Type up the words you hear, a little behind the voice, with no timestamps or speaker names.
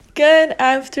Good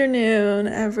afternoon,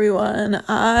 everyone.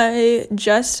 I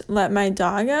just let my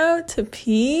dog out to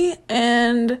pee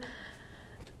and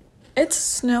it's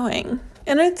snowing.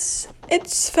 And it's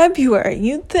February.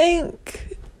 You'd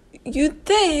think it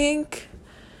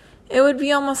would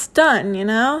be almost done, you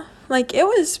know? Like it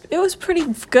was pretty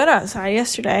good outside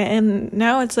yesterday and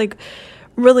now it's like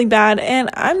really bad and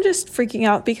I'm just freaking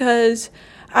out because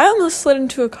I almost slid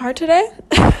into a car today.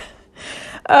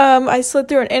 I slid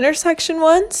through an intersection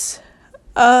once,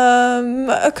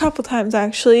 a couple times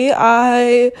actually.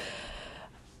 My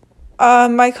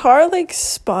car like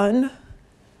spun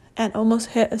and almost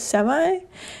hit a semi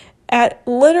at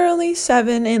literally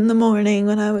 7 a.m.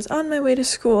 when I was on my way to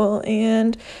school,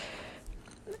 and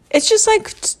it's just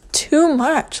like too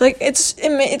much. Like it's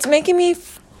making me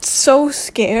so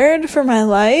scared for my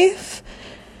life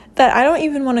that I don't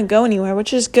even want to go anywhere,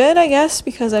 which is good, I guess,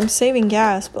 because I'm saving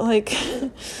gas. But like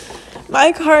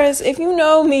my car is, if you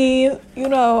know me, you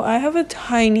know I have a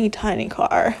tiny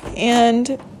car.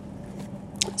 And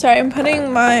sorry, I'm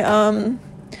putting my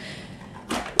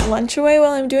lunch away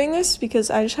while I'm doing this because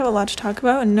I just have a lot to talk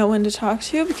about and no one to talk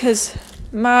to because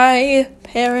my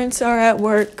parents are at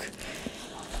work.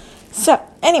 So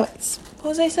anyways, what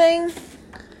was I saying?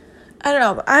 I don't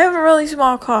know, but I have a really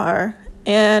small car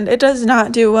and it does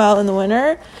not do well in the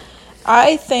winter.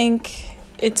 I think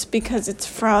it's because it's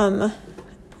from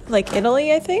like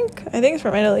Italy. I think it's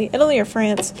from Italy or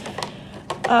France.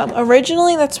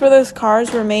 Originally that's where those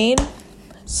cars were made.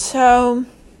 So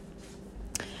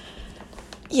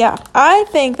yeah, I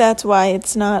think that's why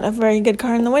it's not a very good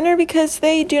car in the winter, because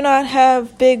they do not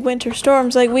have big winter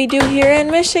storms like we do here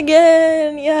in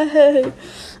Michigan. Yay.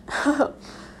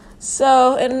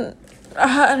 So, and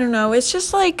I don't know, it's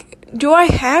just like, do I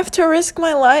have to risk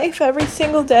my life every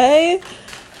single day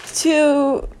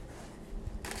to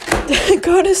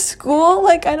go to school?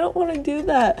 Like, I don't want to do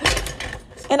that.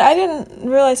 And I didn't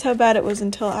realize how bad it was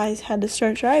until I had to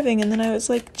start driving, and then I was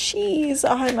like, geez,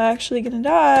 I'm actually gonna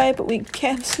die, but we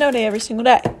can't have a snow day every single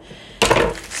day.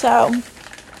 So,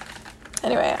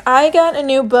 anyway, I got a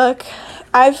new book.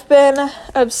 I've been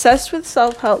obsessed with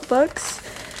self-help books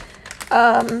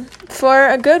for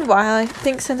a good while. I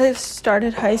think since I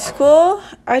started high school.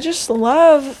 I just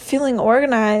love feeling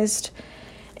organized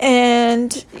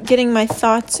and getting my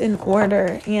thoughts in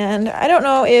order. And I don't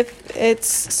know if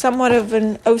it's somewhat of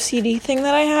an OCD thing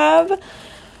that I have,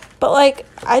 but like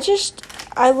I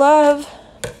love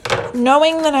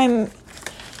knowing that I'm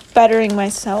bettering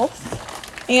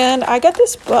myself. And I got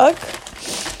this book.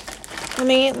 Let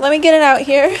me get it out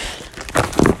here.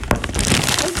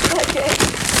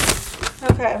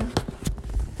 Okay.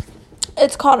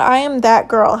 It's called I Am That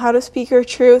Girl: How to Speak Your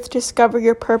Truth, Discover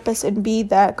Your Purpose, and Be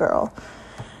That Girl.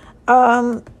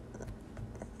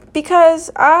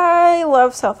 Because I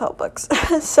love self-help books.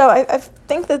 So I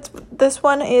think that this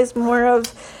one is more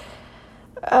of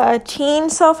teen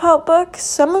self-help books.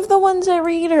 Some of the ones I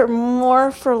read are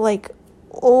more for like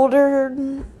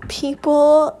older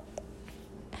people.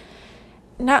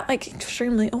 Not like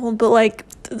extremely old, but like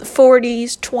the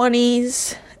 40s,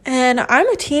 20s. And I'm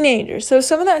a teenager, so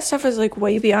some of that stuff is like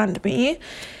way beyond me.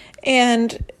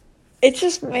 And it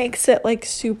just makes it like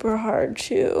super hard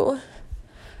to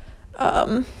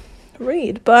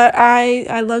read. But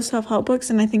I love self-help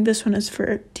books, and I think this one is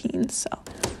for teens. So,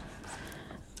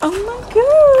 oh my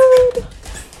god,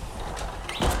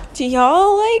 do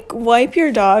y'all like wipe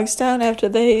your dogs down after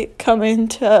they come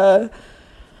into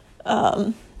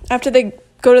after they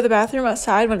go to the bathroom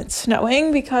outside when it's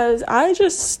snowing? Because I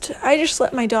just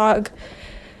let my dog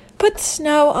put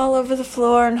snow all over the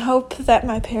floor and hope that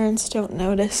my parents don't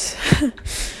notice.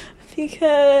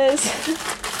 Because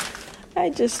I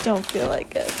just don't feel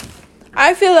like it.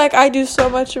 I feel like I do so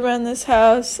much around this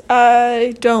house.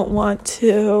 I don't want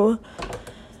to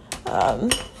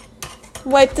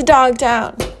wipe the dog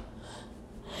down.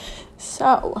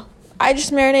 So, I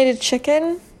just marinated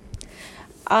chicken.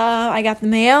 I got the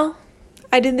mail.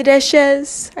 I did the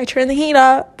dishes. I turned the heat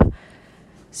up.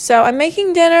 So, I'm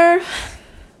making dinner.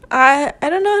 I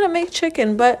don't know how to make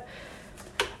chicken, but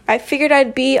I figured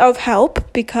I'd be of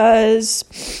help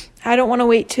because I don't want to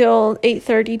wait till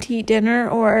 8:30 to eat dinner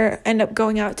or end up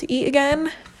going out to eat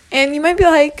again. And you might be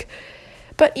like,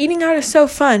 but eating out is so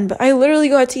fun. But I literally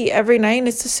go out to eat every night, and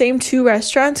it's the same 2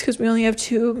 restaurants because we only have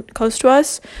 2 close to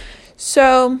us.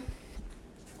 So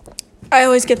I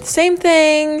always get the same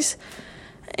things,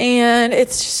 and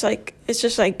it's just like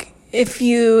if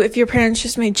your parents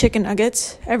just made chicken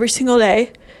nuggets every single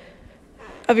day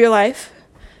of your life.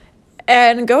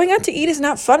 And going out to eat is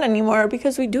not fun anymore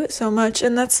because we do it so much,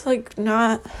 and that's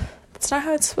not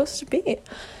how it's supposed to be.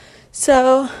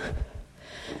 So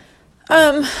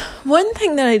One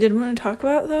thing that I did want to talk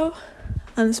about, though,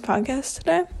 on this podcast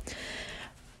today,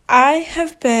 I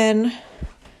have been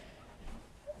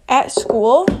at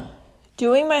school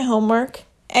doing my homework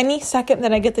any second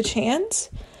that I get the chance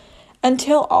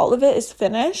until all of it is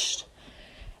finished.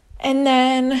 And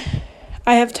then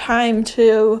I have time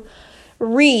to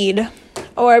read,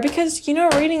 or because,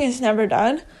 reading is never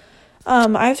done.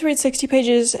 I have to read 60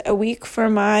 pages a week for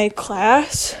my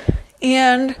class,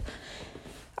 and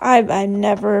I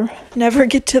never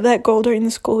get to that goal during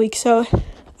the school week, so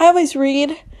I always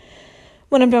read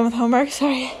when I'm done with homework.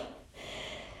 Sorry.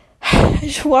 I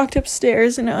just walked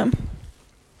upstairs and I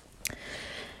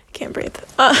can't breathe.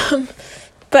 But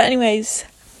anyways,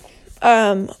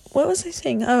 what was I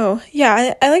saying? Oh,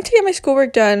 yeah, I like to get my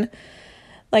schoolwork done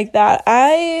like that.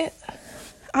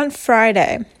 On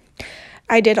Friday,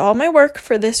 I did all my work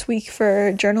for this week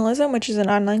for journalism, which is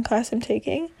an online class I'm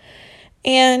taking.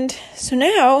 And so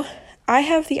now I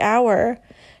have the hour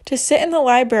to sit in the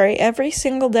library every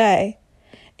single day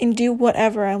and do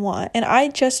whatever I want. And I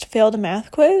just failed a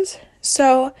math quiz,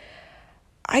 so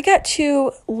I got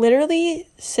to literally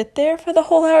sit there for the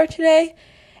whole hour today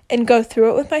and go through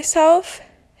it with myself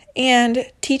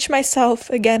and teach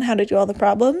myself again how to do all the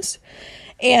problems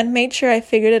and made sure I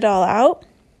figured it all out.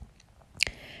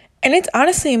 And it's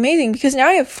honestly amazing because now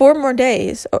I have 4 more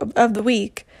days of the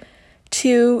week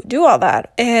to do all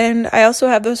that. And I also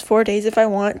have those 4 days if I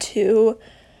want to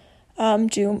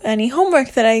do any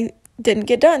homework that I didn't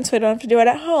get done, so I don't have to do it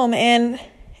at home. And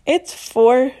it's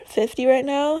 4:50 right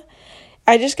now.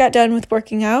 I just got done with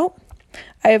working out.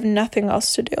 I have nothing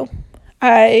else to do.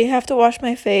 I have to wash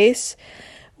my face,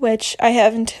 which I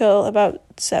have until about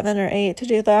 7 or 8 to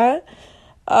do that.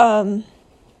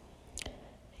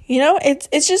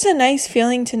 It's just a nice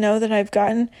feeling to know that I've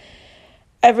gotten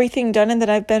everything done and that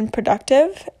I've been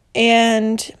productive.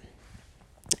 And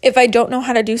if I don't know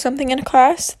how to do something in a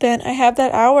class, then I have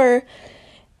that hour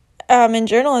in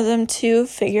journalism to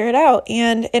figure it out.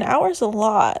 And an hour is a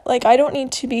lot. Like, I don't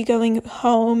need to be going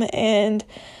home and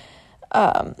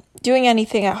doing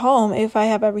anything at home if I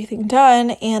have everything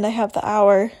done and I have the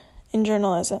hour in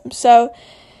journalism. So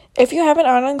if you have an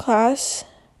online class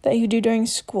that you do during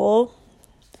school,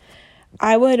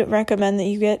 I would recommend that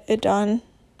you get it done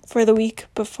for the week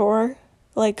before,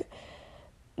 like,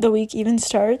 the week even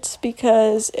starts,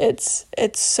 because it's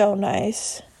so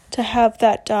nice to have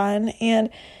that done. And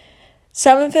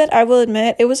some of it, I will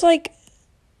admit, it was like,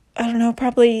 I don't know,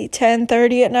 probably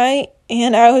 10:30 at night,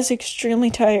 and I was extremely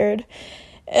tired.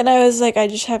 And I was like, I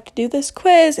just have to do this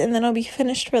quiz, and then I'll be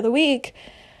finished for the week.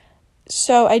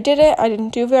 So I did it. I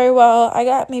didn't do very well. I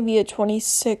got maybe a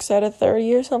 26 out of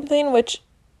 30 or something, which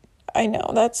I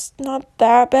know that's not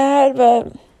that bad,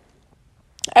 but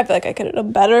I feel like I could have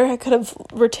done better. I could have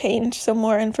retained some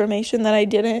more information that I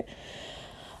didn't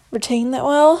retain that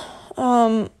well.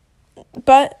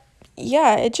 But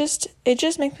yeah, it just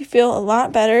makes me feel a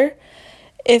lot better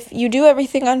if you do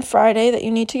everything on Friday that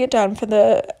you need to get done for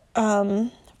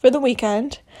the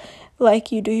weekend.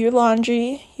 Like, you do your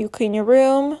laundry, you clean your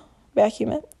room,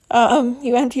 vacuum it,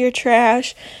 you empty your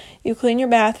trash, you clean your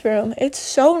bathroom. It's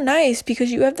so nice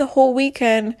because you have the whole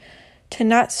weekend to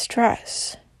not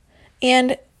stress.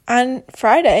 And on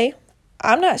Friday,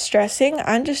 I'm not stressing.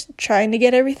 I'm just trying to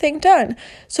get everything done.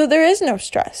 So there is no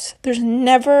stress. There's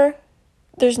never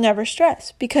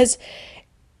stress, because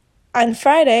on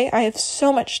Friday, I have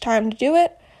so much time to do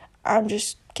it. I'm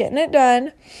just getting it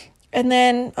done. And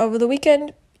then over the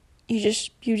weekend, you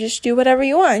just do whatever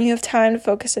you want. You have time to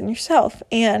focus on yourself.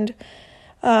 And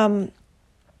I don't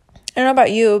know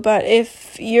about you, but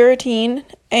if you're a teen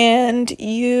and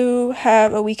you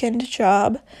have a weekend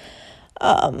job,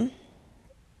 or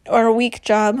a week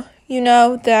job, you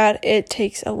know that it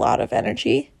takes a lot of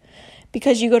energy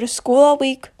because you go to school all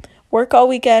week, work all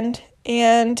weekend,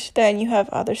 and then you have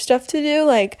other stuff to do.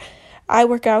 Like, I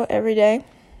work out every day.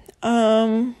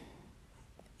 And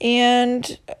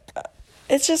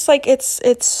it's just like,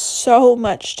 it's so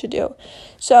much to do.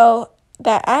 So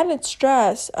that added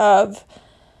stress of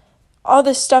all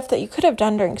this stuff that you could have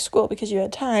done during school because you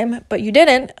had time, but you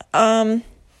didn't,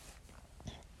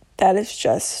 that is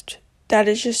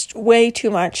just way too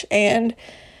much. And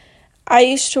I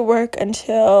used to work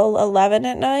until 11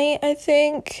 at night, I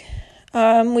think.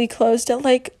 We closed at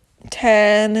like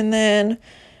 10, and then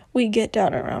we get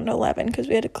done around 11 because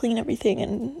we had to clean everything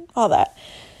and all that.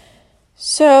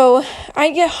 So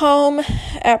I get home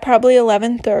at probably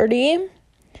 11:30.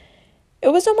 It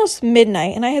was almost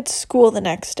midnight, and I had school the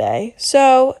next day.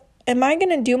 So am I going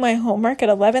to do my homework at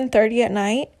 11:30 at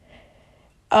night?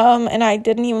 And I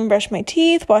didn't even brush my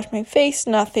teeth, wash my face,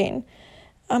 nothing.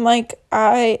 I'm like,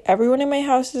 everyone in my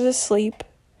house is asleep.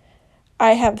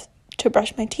 I have to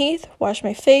brush my teeth, wash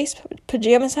my face, put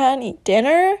pajamas on, eat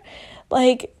dinner.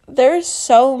 Like, there's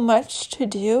so much to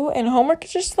do, and homework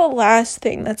is just the last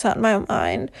thing that's on my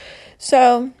mind.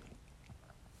 So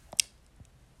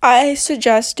I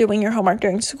suggest doing your homework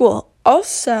during school.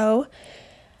 Also,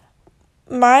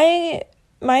 my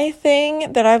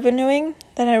thing that I've been doing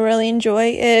that I really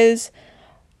enjoy is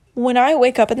when I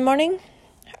wake up in the morning,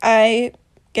 I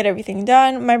get everything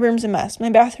done. My room's a mess. My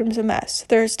bathroom's a mess.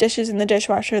 There's dishes in the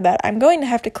dishwasher that I'm going to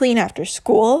have to clean after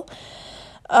school.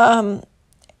 And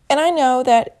I know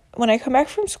that when I come back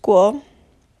from school,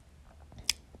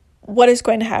 what is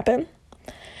going to happen?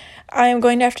 I am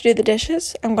going to have to do the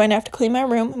dishes. I'm going to have to clean my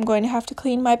room. I'm going to have to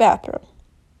clean my bathroom.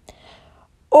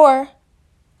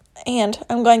 And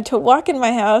I'm going to walk in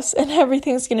my house and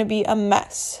everything's going to be a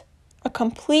mess. A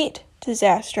complete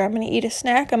disaster. I'm going to eat a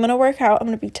snack. I'm going to work out. I'm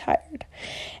going to be tired.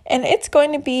 And it's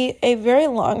going to be a very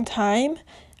long time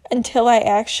until I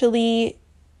actually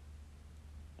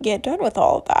get done with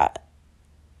all of that.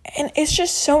 And it's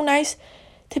just so nice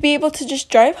to be able to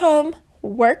just drive home,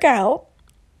 work out,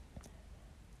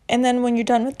 and then when you're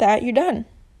done with that, you're done.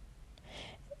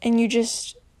 And you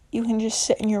can just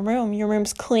sit in your room. Your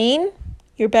room's clean.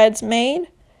 Your bed's made.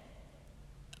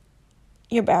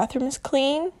 Your bathroom is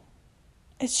clean.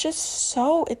 It's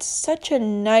such a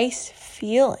nice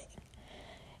feeling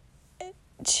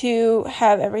to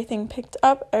have everything picked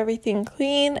up, everything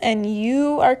clean, and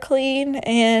you are clean,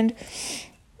 and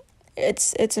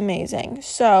it's amazing.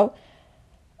 So,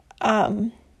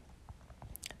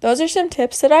 those are some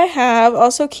tips that I have.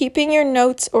 Also, keeping your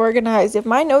notes organized. If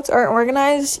my notes aren't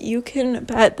organized, you can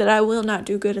bet that I will not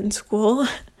do good in school.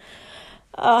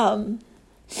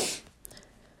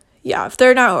 If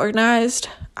they're not organized,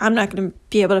 I'm not going to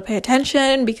be able to pay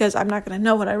attention because I'm not going to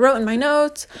know what I wrote in my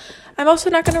notes. I'm also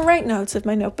not going to write notes if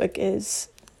my notebook is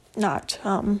not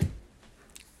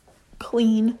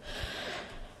clean.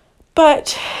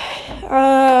 But,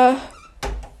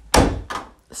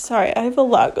 sorry, I have a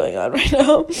lot going on right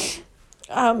now.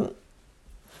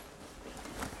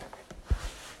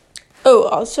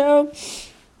 Also,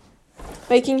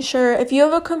 making sure if you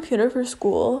have a computer for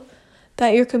school,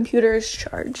 that your computer is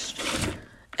charged.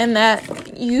 And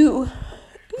that you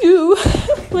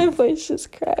my voice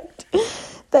just cracked.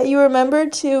 That you remember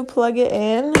to plug it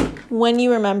in when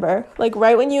you remember. Like,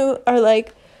 right when you are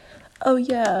like, oh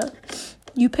yeah,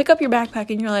 you pick up your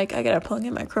backpack and you're like, I gotta plug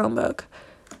in my Chromebook.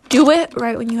 Do it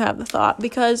right when you have the thought.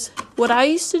 Because what I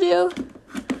used to do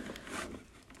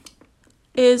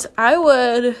is I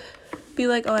would be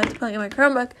like, oh, I have to plug in my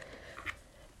Chromebook.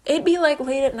 It'd be like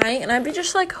late at night and I'd be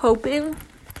just like hoping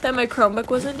that my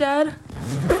Chromebook wasn't dead.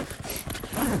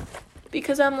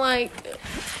 Because I'm like,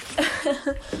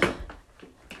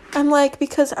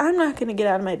 because I'm not going to get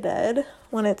out of my bed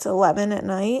when it's 11 at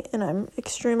night and I'm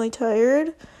extremely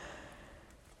tired.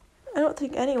 I don't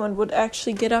think anyone would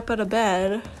actually get up out of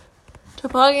bed to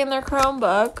plug in their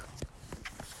Chromebook.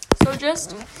 So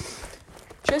just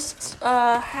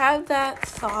have that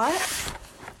thought.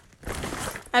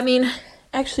 I mean,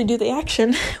 actually do the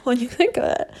action when you think of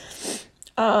it.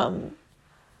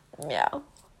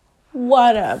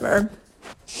 Whatever.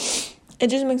 It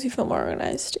just makes me feel more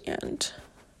organized. And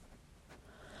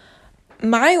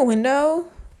my window,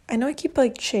 I know I keep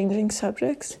like changing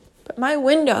subjects, but my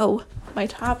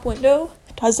top window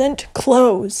doesn't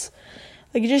close.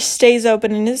 Like, it just stays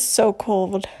open and it's so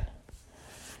cold.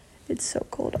 It's so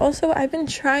cold. Also, I've been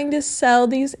trying to sell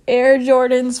these Air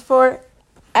Jordans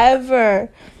forever.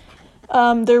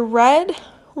 They're red,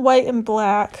 white, and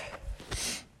black.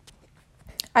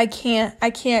 I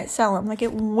can't sell them. Like,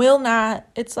 it will not.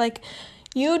 It's like,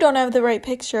 you don't have the right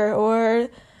picture, or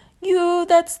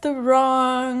that's the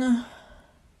wrong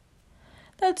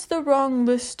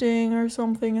listing or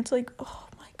something. It's like, oh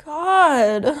my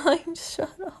God. Like,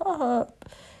 shut up.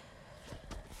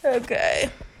 Okay.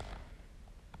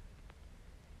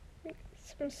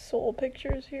 Some soul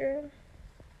pictures here.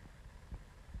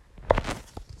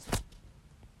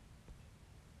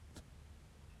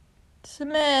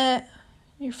 Submit.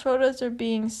 Your photos are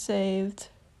being saved.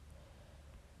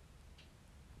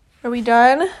 Are we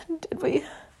done? Did we?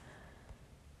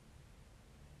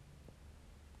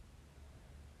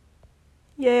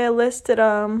 Yeah, I listed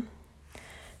them.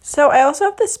 So I also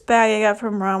have this bag I got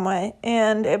from Romwe,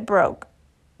 and it broke.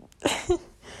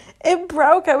 It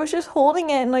broke. I was just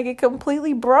holding it, and like, it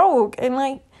completely broke. And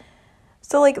like,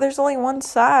 so like, there's only one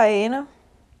side.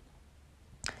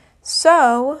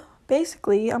 So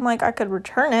basically, I'm like, I could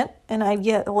return it and I'd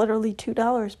get literally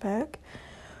 $2 back.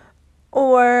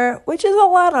 Which is a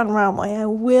lot on Romwe, I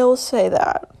will say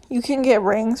that. you can get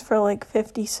rings for like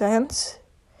 50 cents,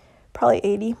 probably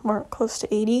 80, more close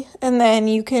to 80. And then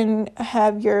you can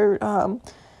have your,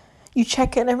 you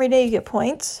check in every day, you get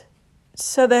points.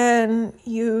 So then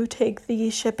you take the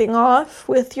shipping off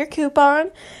with your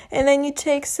coupon, and then you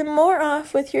take some more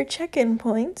off with your check-in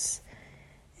points.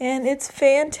 And it's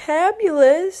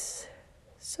fantabulous.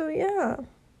 So yeah.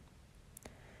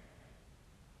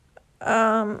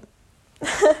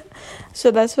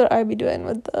 So that's what I'd be doing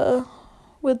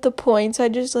with the points. I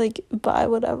just like buy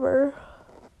whatever.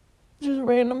 Just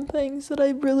random things that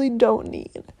I really don't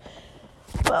need.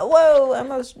 But whoa, I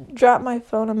almost dropped my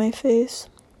phone on my face.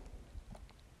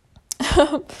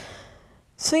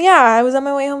 So yeah, I was on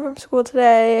my way home from school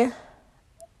today,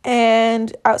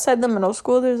 and outside the middle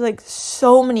school there's like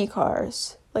so many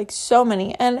cars, like so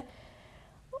many. And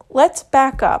let's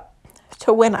back up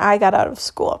to when I got out of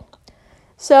school.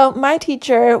 So my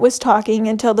teacher was talking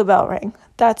until the bell rang.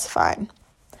 That's fine,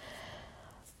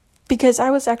 because I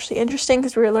was actually interesting,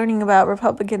 because we were learning about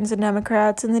Republicans and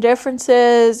Democrats and the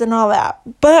differences and all that.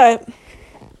 But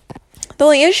the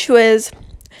only issue is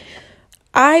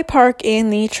I park in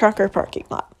the trucker parking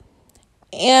lot,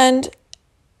 and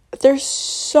there's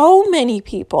so many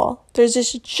people. There's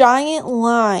this giant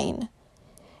line.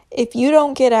 If you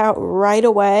don't get out right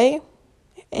away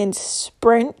and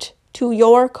sprint to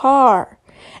your car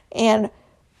and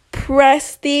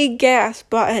press the gas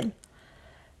button,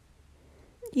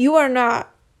 you are not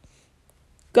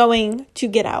going to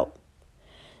get out.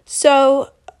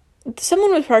 So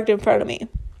someone was parked in front of me,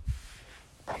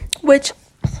 which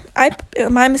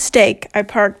my mistake. I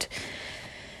parked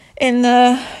in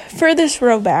the furthest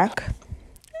row back.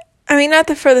 I mean, not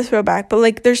the furthest row back, but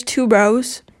like there's 2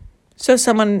 rows. So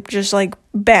someone just like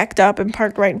backed up and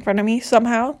parked right in front of me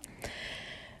somehow.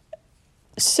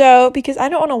 So because I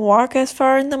don't want to walk as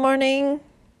far in the morning,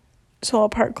 so I'll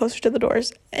park closer to the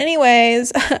doors.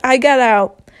 Anyways, I got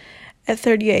out at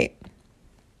 2:38.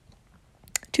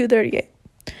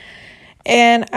 And